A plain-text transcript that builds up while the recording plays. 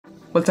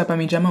What's up, I'm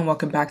Ijemma and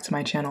welcome back to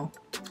my channel.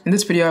 In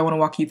this video, I want to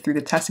walk you through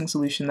the testing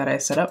solution that I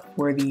set up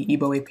for the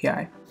Igbo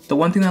API. The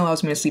one thing that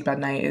allows me to sleep at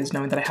night is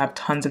knowing that I have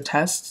tons of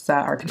tests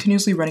that are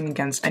continuously running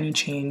against any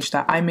change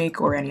that I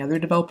make or any other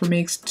developer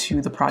makes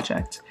to the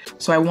project.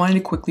 So I wanted to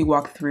quickly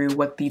walk through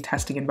what the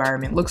testing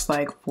environment looks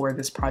like for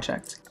this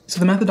project. So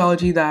the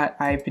methodology that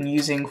I've been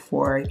using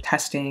for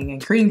testing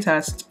and creating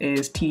tests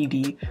is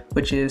TDD,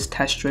 which is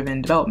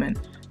test-driven development.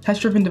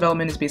 Test-driven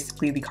development is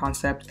basically the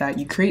concept that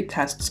you create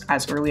tests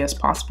as early as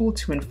possible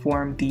to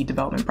inform the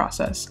development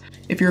process.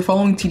 If you're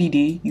following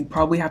TDD, you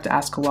probably have to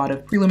ask a lot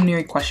of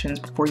preliminary questions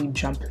before you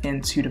jump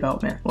into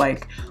development,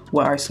 like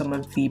what are some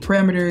of the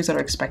parameters that are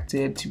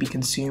expected to be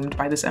consumed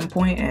by this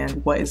endpoint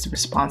and what is the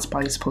response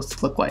body supposed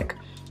to look like.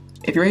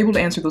 If you're able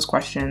to answer those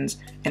questions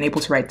and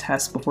able to write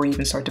tests before you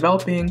even start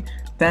developing,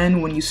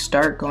 then when you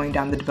start going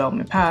down the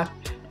development path,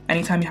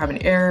 anytime you have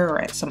an error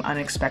or some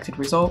unexpected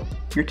result,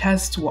 your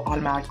tests will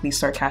automatically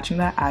start catching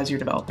that as you're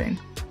developing.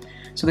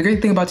 So the great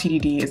thing about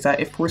TDD is that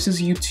it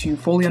forces you to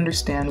fully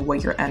understand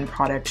what your end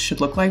product should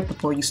look like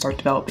before you start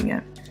developing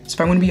it. So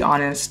if I'm going to be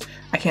honest,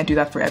 I can't do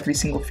that for every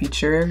single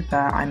feature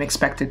that I'm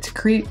expected to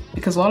create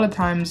because a lot of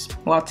times,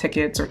 a lot of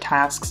tickets or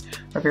tasks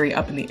are very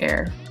up in the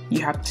air.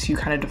 You have to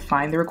kind of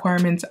define the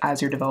requirements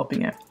as you're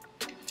developing it.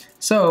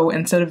 So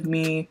instead of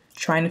me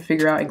trying to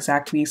figure out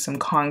exactly some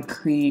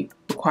concrete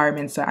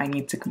requirements that I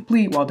need to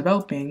complete while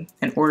developing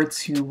in order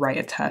to write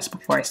a test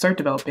before I start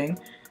developing,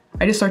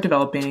 I just start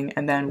developing,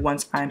 and then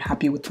once I'm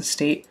happy with the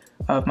state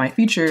of my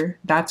feature,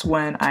 that's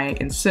when I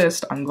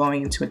insist on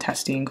going into a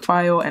testing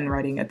file and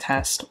writing a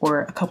test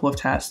or a couple of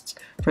tests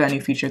for that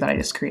new feature that I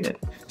just created.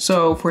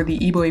 So for the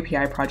Igbo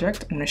API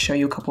project, I'm going to show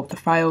you a couple of the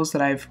files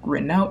that I've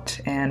written out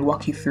and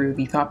walk you through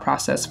the thought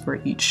process for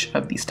each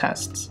of these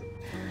tests.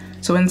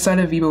 So inside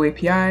of Igbo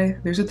API,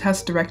 there's a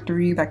test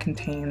directory that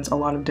contains a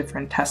lot of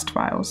different test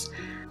files.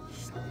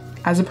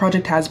 As the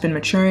project has been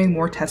maturing,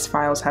 more test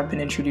files have been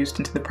introduced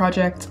into the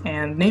project,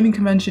 and naming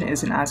convention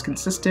isn't as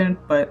consistent,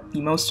 but the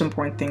most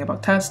important thing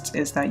about tests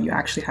is that you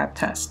actually have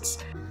tests.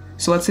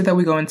 So let's say that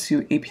we go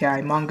into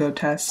API Mongo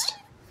test.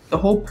 The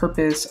whole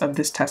purpose of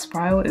this test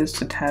file is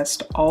to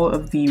test all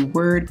of the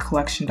word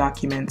collection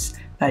documents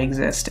that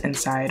exist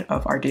inside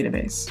of our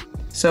database.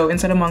 So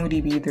inside of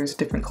MongoDB, there's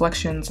different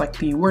collections like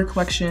the word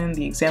collection,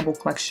 the example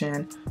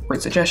collection,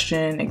 word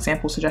suggestion,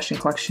 example suggestion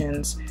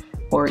collections,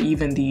 or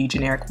even the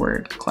generic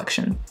word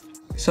collection.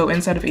 So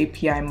inside of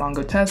API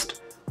Mongo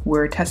test,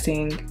 we're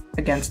testing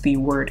against the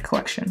word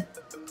collection.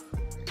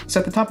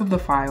 So at the top of the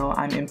file,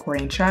 I'm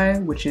importing Chai,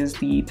 which is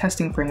the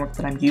testing framework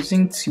that I'm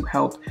using to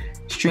help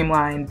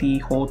streamline the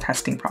whole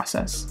testing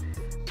process.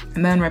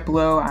 And then right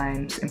below,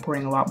 I'm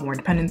importing a lot more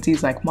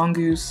dependencies like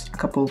Mongoose, a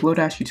couple of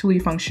Lodash utility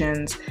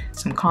functions,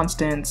 some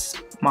constants,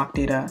 mock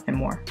data, and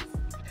more.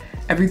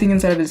 Everything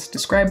inside of this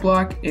describe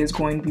block is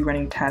going to be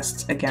running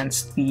tests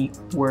against the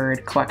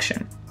word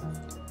collection.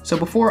 So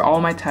before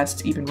all my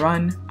tests even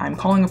run, I'm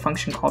calling a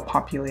function called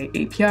populate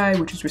API,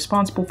 which is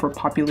responsible for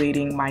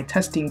populating my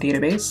testing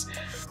database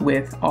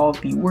with all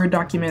of the Word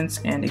documents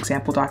and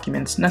example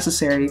documents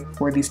necessary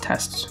for these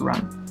tests to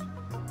run.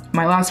 In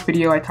my last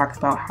video, I talked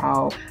about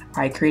how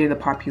I created a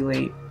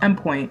populate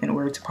endpoint in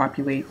order to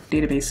populate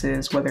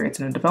databases, whether it's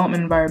in a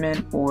development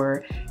environment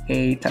or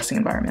a testing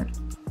environment.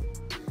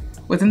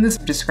 Within this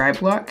describe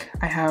block,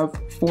 I have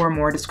 4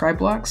 more describe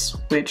blocks,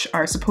 which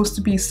are supposed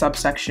to be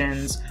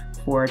subsections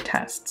for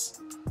tests.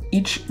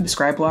 Each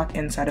describe block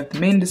inside of the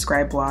main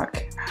describe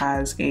block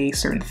has a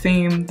certain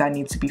theme that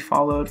needs to be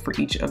followed for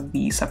each of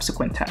the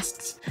subsequent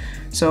tests.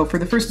 So for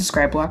the first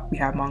describe block, we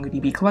have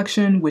MongoDB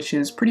collection, which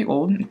is pretty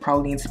old and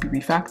probably needs to be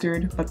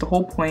refactored, but the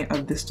whole point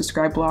of this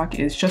describe block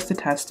is just to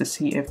test to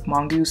see if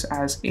Mongoose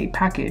as a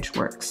package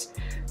works.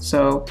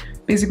 So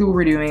basically what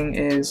we're doing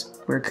is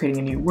we're creating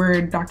a new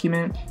Word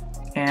document,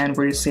 and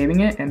we're just saving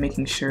it and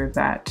making sure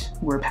that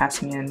we're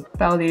passing in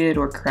validated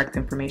or correct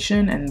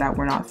information and that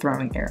we're not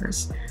throwing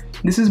errors.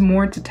 This is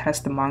more to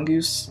test the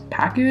Mongoose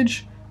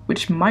package,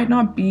 which might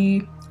not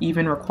be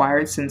even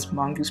required since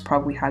Mongoose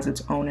probably has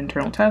its own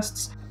internal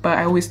tests, but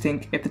I always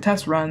think if the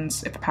test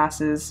runs, if it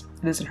passes,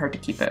 it doesn't hurt to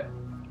keep it.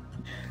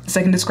 The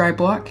second describe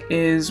block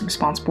is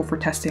responsible for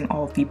testing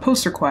all of the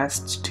post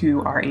requests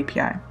to our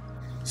API.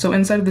 So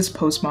inside of this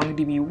post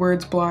MongoDB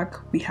words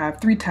block, we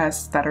have 3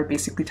 tests that are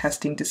basically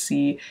testing to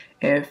see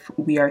if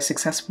we are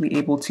successfully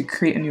able to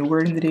create a new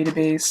word in the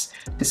database,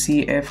 to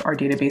see if our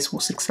database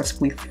will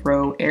successfully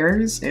throw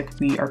errors if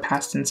we are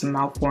passed in some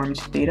malformed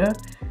data,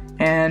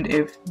 and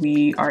if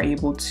we are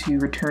able to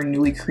return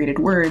newly created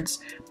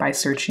words by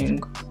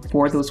searching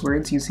for those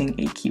words using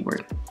a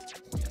keyword.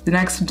 The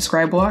next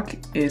describe block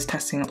is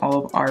testing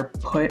all of our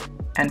put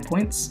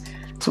endpoints.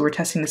 So we're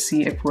testing to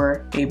see if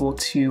we're able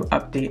to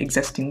update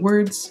existing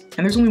words,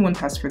 and there's only one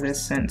test for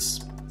this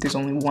since there's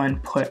only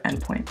one put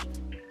endpoint.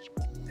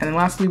 And then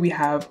lastly, we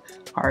have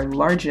our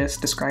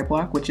largest describe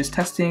block, which is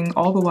testing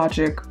all the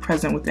logic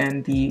present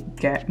within the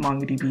get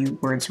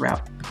MongoDB words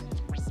route.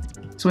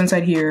 So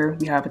inside here,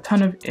 we have a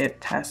ton of if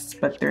tests,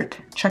 but they're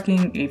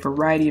checking a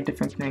variety of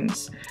different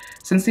things,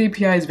 Since the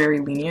API is very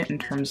lenient in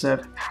terms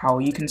of how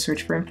you can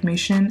search for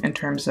information, in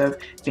terms of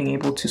being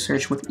able to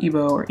search with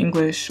Igbo or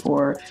English,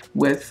 or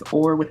with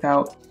or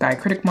without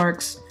diacritic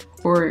marks,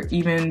 or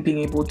even being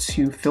able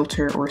to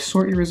filter or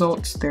sort your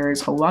results,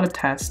 there's a lot of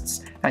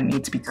tests that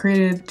need to be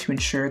created to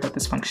ensure that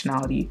this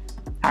functionality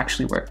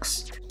actually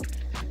works.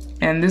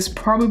 And this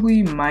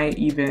probably might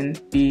even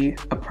be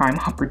a prime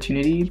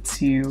opportunity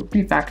to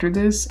refactor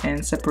this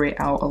and separate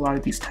out a lot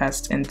of these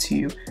tests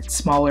into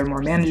smaller,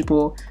 more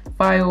manageable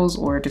files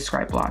or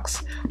describe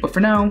blocks. But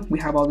for now, we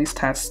have all these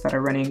tests that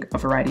are running a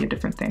variety of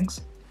different things.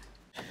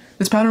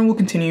 This pattern will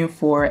continue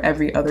for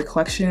every other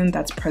collection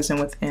that's present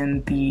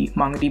within the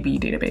MongoDB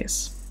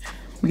database.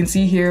 We can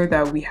see here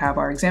that we have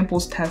our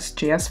examples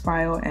test.js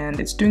file, and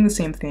it's doing the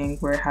same thing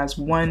where it has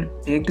one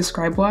big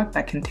describe block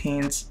that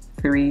contains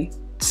 3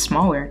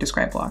 smaller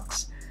describe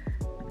blocks.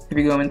 If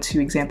you go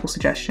into example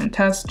suggestion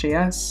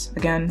test.js,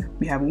 again,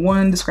 we have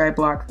one describe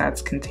block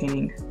that's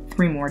containing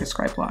 3 more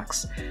describe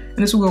blocks. And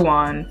this will go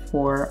on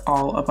for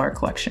all of our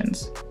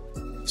collections.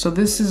 So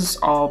this is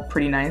all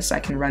pretty nice.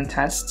 I can run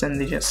tests and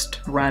they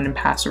just run and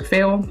pass or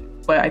fail.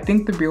 But I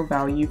think the real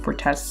value for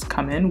tests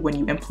come in when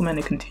you implement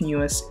a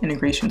continuous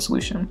integration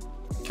solution.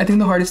 I think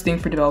the hardest thing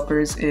for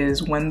developers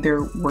is when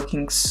they're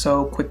working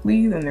so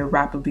quickly and they're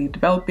rapidly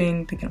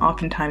developing, they can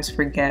oftentimes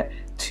forget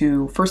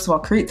to, first of all,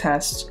 create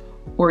tests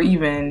or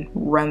even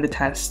run the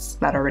tests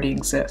that already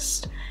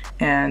exist.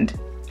 And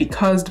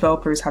because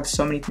developers have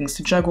so many things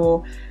to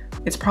juggle,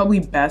 it's probably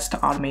best to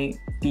automate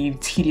the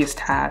tedious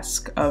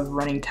task of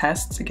running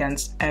tests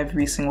against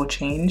every single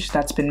change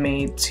that's been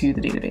made to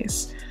the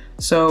database.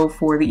 So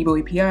for the Igbo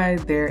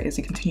API, there is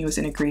a continuous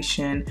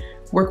integration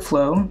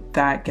workflow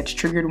that gets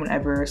triggered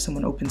whenever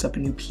someone opens up a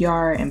new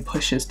PR and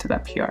pushes to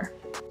that PR.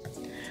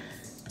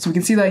 So we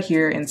can see that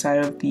here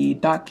inside of the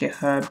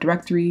 .github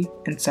directory.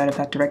 Inside of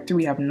that directory,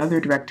 we have another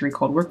directory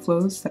called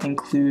workflows that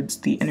includes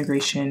the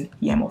integration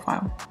YAML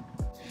file.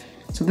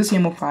 So this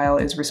YAML file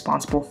is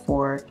responsible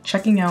for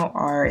checking out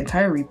our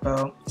entire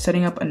repo,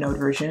 setting up a node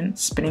version,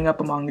 spinning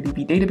up a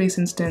MongoDB database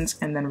instance,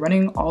 and then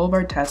running all of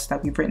our tests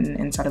that we've written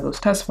inside of those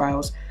test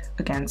files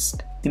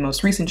against the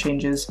most recent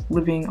changes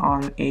living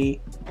on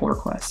a pull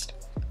request.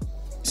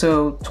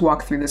 So to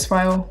walk through this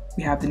file,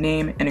 we have the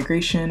name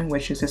integration,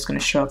 which is just going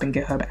to show up in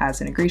GitHub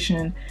as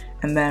integration.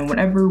 And then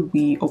whenever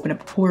we open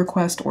up a pull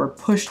request or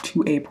push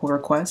to a pull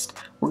request,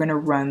 we're going to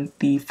run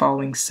the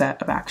following set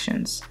of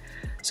actions.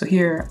 So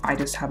here I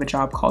just have a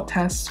job called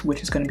tests,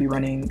 which is going to be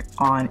running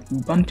on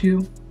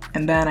Ubuntu.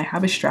 And then I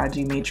have a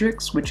strategy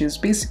matrix, which is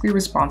basically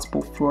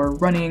responsible for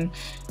running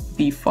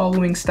the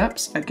following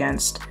steps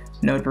against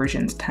node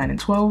versions 10 and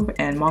 12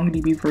 and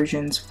MongoDB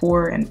versions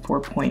 4 and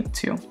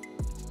 4.2.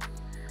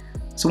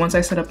 So once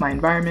I set up my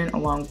environment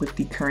along with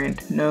the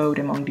current node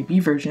and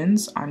MongoDB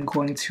versions, I'm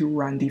going to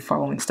run the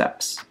following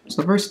steps.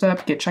 So the first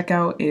step, git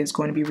checkout, is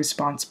going to be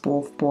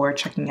responsible for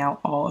checking out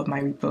all of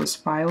my repo's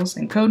files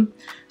and code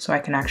so I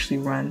can actually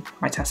run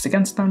my tests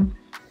against them.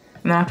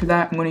 And then after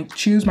that, I'm going to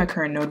choose my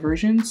current node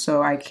version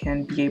so I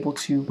can be able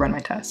to run my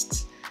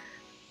tests.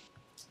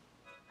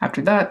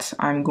 After that,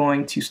 I'm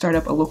going to start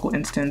up a local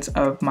instance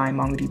of my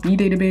MongoDB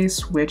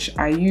database, which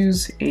I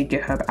use a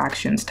GitHub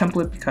Actions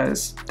template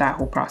because that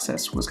whole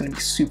process was going to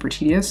be super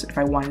tedious if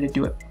I wanted to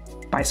do it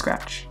by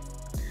scratch.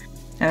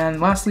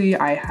 And lastly,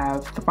 I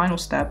have the final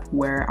step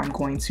where I'm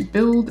going to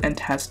build and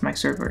test my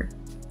server.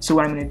 So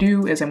what I'm going to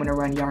do is I'm going to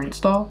run yarn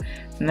install,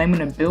 and then I'm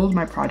going to build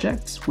my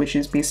project, which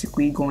is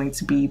basically going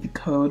to be the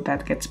code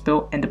that gets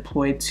built and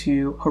deployed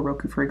to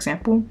Heroku, for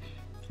example.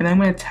 And then I'm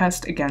going to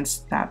test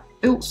against that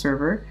built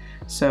server,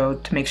 so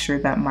to make sure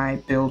that my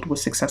build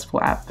was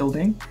successful at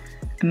building.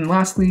 And then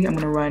lastly, I'm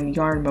going to run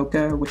yarn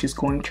Mocha, which is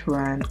going to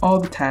run all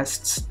the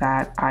tests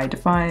that I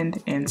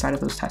defined inside of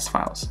those test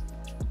files.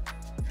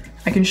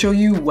 I can show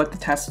you what the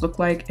tests look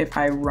like if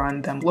I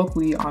run them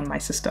locally on my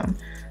system.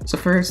 So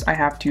first, I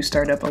have to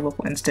start up a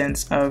local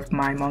instance of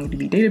my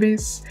MongoDB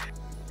database,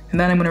 and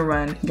then I'm going to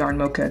run yarn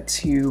Mocha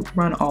to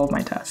run all of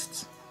my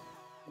tests.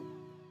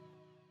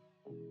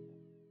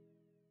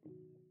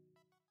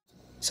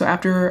 So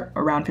after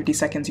around 50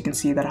 seconds, you can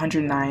see that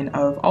 109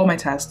 of all my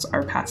tests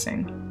are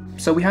passing.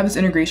 So we have this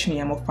integration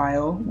YAML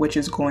file, which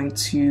is going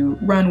to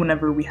run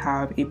whenever we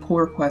have a pull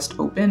request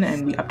open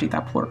and we update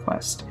that pull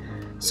request.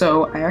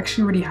 So I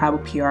actually already have a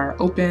PR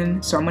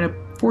open, so I'm going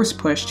to force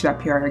push to that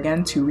PR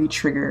again to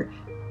re-trigger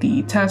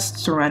the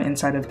tests to run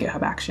inside of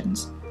GitHub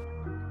Actions.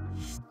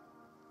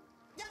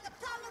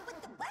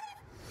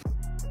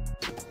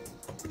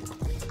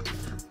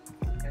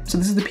 So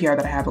this is the PR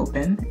that I have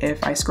open.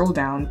 If I scroll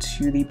down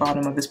to the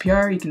bottom of this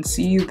PR, you can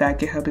see that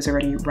GitHub is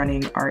already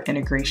running our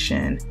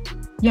integration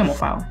YAML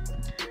file.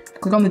 If I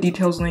click on the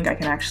details link, I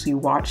can actually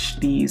watch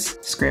these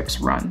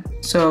scripts run.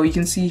 So you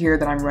can see here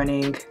that I'm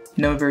running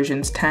node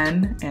versions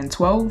 10 and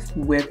 12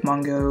 with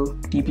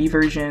MongoDB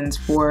versions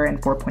 4 and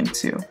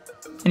 4.2.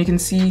 And you can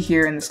see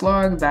here in this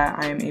log that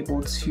I am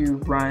able to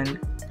run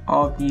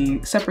all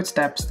the separate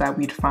steps that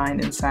we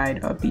defined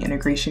inside of the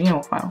integration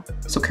YAML file.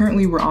 So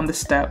currently we're on the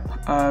step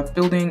of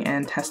building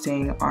and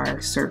testing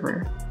our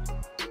server.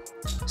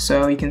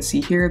 So you can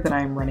see here that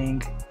I'm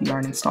running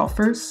yarn install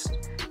first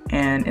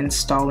and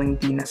installing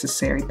the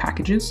necessary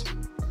packages.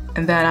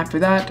 And then after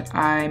that,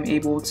 I'm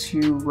able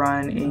to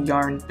run a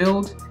yarn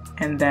build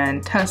and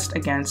then test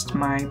against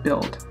my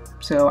build.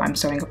 So I'm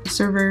starting up the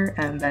server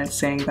and then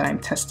saying that I'm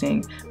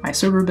testing my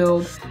server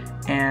build,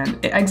 and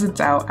it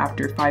exits out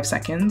after 5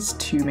 seconds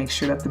to make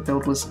sure that the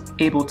build was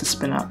able to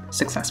spin up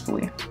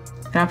successfully.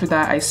 And after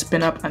that, I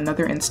spin up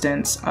another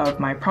instance of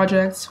my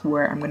project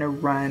where I'm going to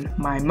run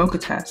my Mocha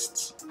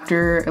tests.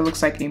 After it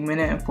looks like 1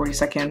 minute and 40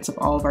 seconds of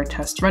all of our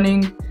tests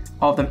running,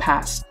 all of them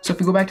passed. So if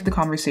we go back to the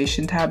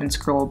conversation tab and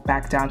scroll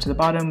back down to the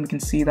bottom, we can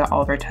see that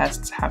all of our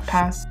tests have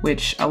passed,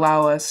 which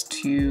allow us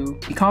to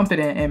be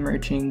confident in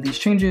merging these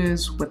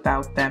changes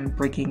without them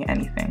breaking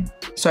anything.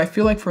 So I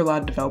feel like for a lot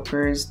of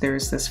developers,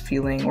 there's this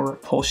feeling or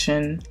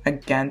repulsion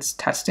against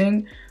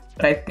testing.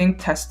 But I think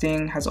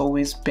testing has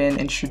always been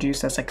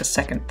introduced as like a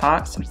second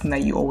thought, something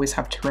that you always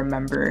have to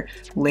remember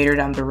later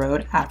down the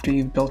road after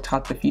you've built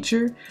out the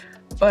feature.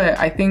 But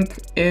I think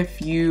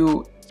if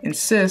you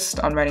insist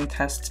on writing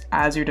tests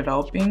as you're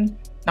developing,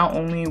 not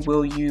only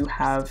will you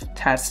have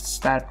tests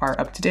that are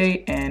up to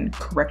date and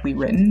correctly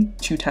written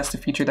to test the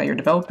feature that you're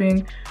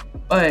developing,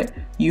 but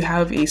you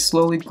have a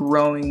slowly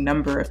growing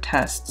number of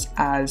tests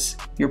as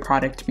your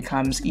product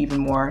becomes even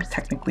more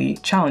technically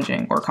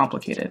challenging or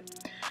complicated.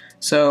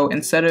 So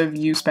instead of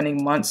you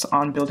spending months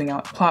on building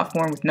out a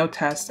platform with no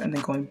tests and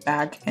then going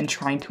back and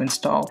trying to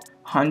install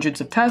hundreds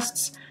of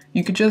tests,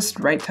 you could just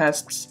write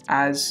tests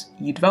as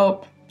you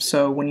develop.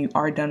 So when you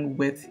are done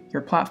with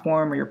your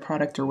platform or your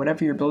product or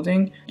whatever you're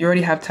building, you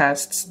already have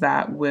tests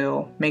that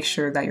will make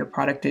sure that your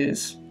product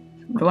is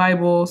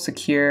reliable,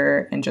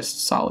 secure, and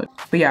just solid.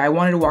 But yeah, I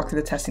wanted to walk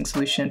through the testing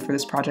solution for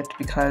this project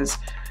because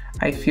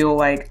I feel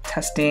like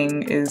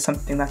testing is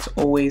something that's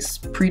always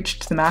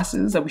preached to the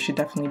masses that we should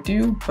definitely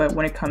do, but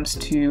when it comes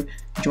to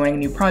joining a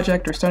new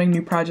project or starting a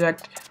new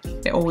project,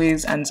 it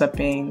always ends up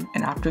being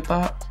an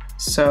afterthought.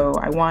 So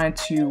I wanted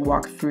to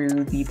walk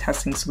through the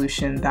testing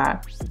solution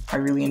that I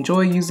really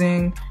enjoy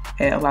using.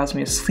 It allows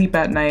me to sleep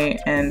at night,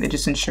 and it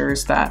just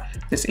ensures that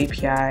this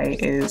API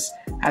is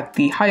at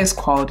the highest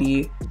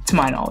quality, to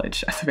my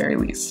knowledge, at the very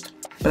least.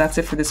 But that's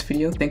it for this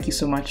video. Thank you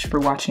so much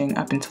for watching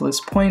up until this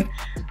point.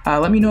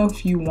 Let me know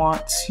if you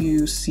want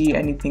to see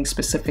anything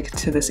specific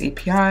to this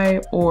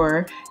API,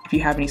 or if you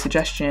have any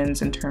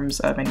suggestions in terms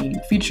of any new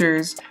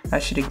features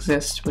that should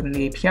exist within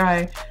the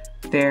API.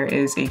 There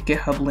is a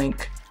GitHub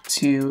link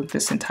to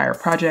this entire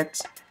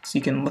project, so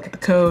you can look at the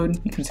code,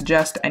 you can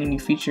suggest any new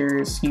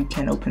features, you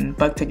can open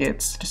bug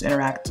tickets, just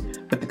interact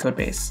with the code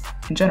base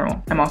in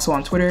general. I'm also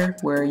on Twitter,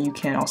 where you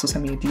can also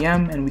send me a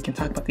DM and we can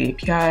talk about the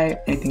API,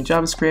 anything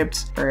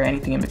JavaScript, or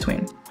anything in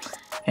between.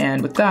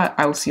 And with that,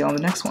 I will see you on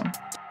the next one.